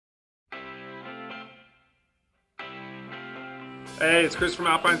Hey, it's Chris from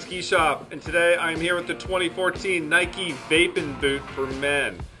Alpine Ski Shop, and today I'm here with the 2014 Nike Vapen boot for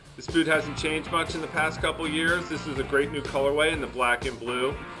men. This boot hasn't changed much in the past couple years. This is a great new colorway in the black and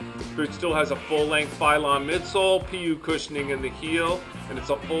blue. The boot still has a full-length Phylon midsole, PU cushioning in the heel, and it's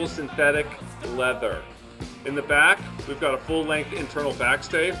a full synthetic leather. In the back, we've got a full-length internal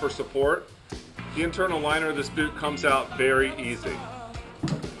backstay for support. The internal liner of this boot comes out very easy.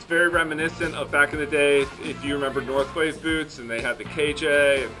 It's very reminiscent of back in the day, if you remember Northwave boots, and they had the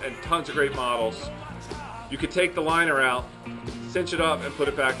KJ and tons of great models. You could take the liner out, cinch it up, and put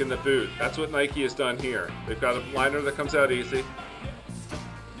it back in the boot. That's what Nike has done here. They've got a liner that comes out easy,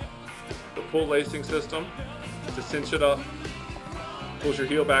 the pull lacing system to cinch it up, pulls your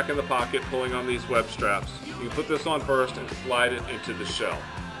heel back in the pocket, pulling on these web straps. You can put this on first and slide it into the shell.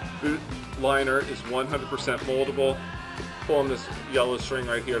 Boot liner is 100% moldable. Pull on this yellow string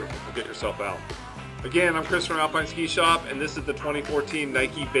right here to get yourself out. Again, I'm Chris from Alpine Ski Shop, and this is the 2014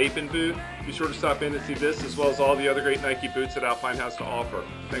 Nike Vapen boot. Be sure to stop in and see this as well as all the other great Nike boots that Alpine has to offer.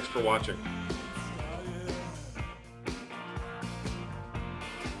 Thanks for watching.